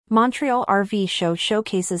Montreal RV Show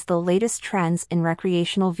showcases the latest trends in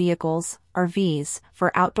recreational vehicles, RVs,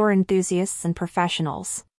 for outdoor enthusiasts and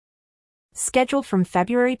professionals. Scheduled from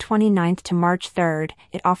February 29th to March 3rd,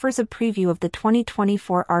 it offers a preview of the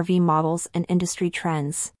 2024 RV models and industry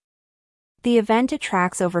trends. The event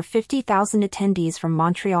attracts over 50,000 attendees from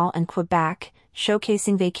Montreal and Quebec,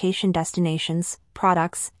 showcasing vacation destinations,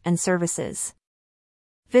 products, and services.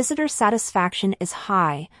 Visitor satisfaction is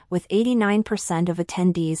high, with 89% of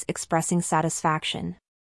attendees expressing satisfaction.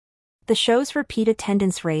 The show's repeat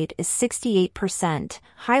attendance rate is 68%,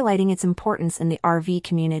 highlighting its importance in the RV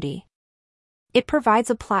community. It provides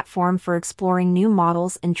a platform for exploring new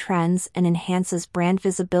models and trends and enhances brand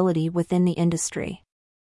visibility within the industry.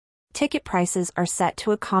 Ticket prices are set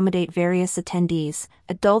to accommodate various attendees: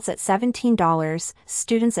 adults at $17,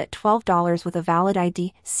 students at $12 with a valid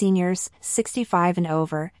ID, seniors, 65 and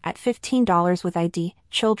over, at $15 with ID,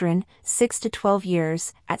 children, 6 to 12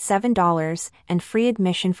 years, at $7, and free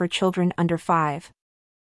admission for children under 5.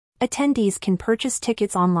 Attendees can purchase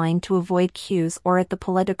tickets online to avoid queues or at the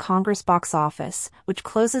Palais de Congrès box office, which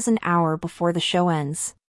closes an hour before the show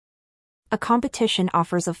ends. A competition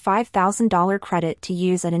offers a $5,000 credit to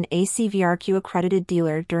use at an ACVRQ accredited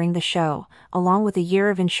dealer during the show, along with a year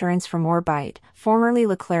of insurance from Orbite, formerly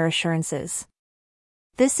Leclerc Assurances.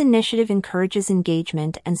 This initiative encourages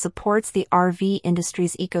engagement and supports the RV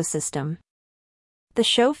industry's ecosystem. The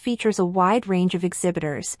show features a wide range of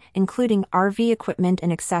exhibitors, including RV equipment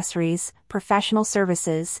and accessories, professional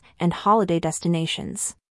services, and holiday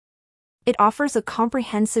destinations. It offers a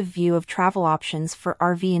comprehensive view of travel options for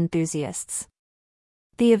RV enthusiasts.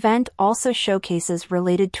 The event also showcases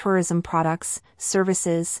related tourism products,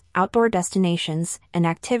 services, outdoor destinations, and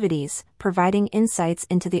activities, providing insights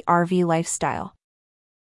into the RV lifestyle.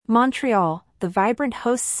 Montreal, the vibrant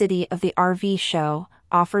host city of the RV show,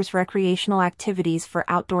 offers recreational activities for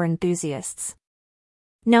outdoor enthusiasts.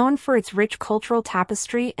 Known for its rich cultural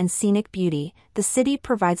tapestry and scenic beauty, the city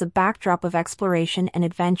provides a backdrop of exploration and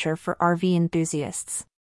adventure for RV enthusiasts.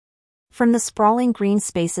 From the sprawling green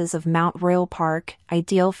spaces of Mount Royal Park,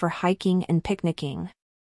 ideal for hiking and picnicking,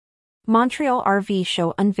 Montreal RV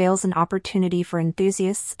Show unveils an opportunity for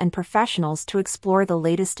enthusiasts and professionals to explore the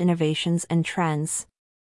latest innovations and trends.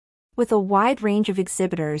 With a wide range of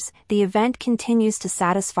exhibitors, the event continues to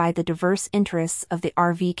satisfy the diverse interests of the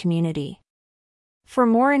RV community. For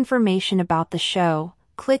more information about the show,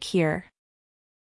 click here.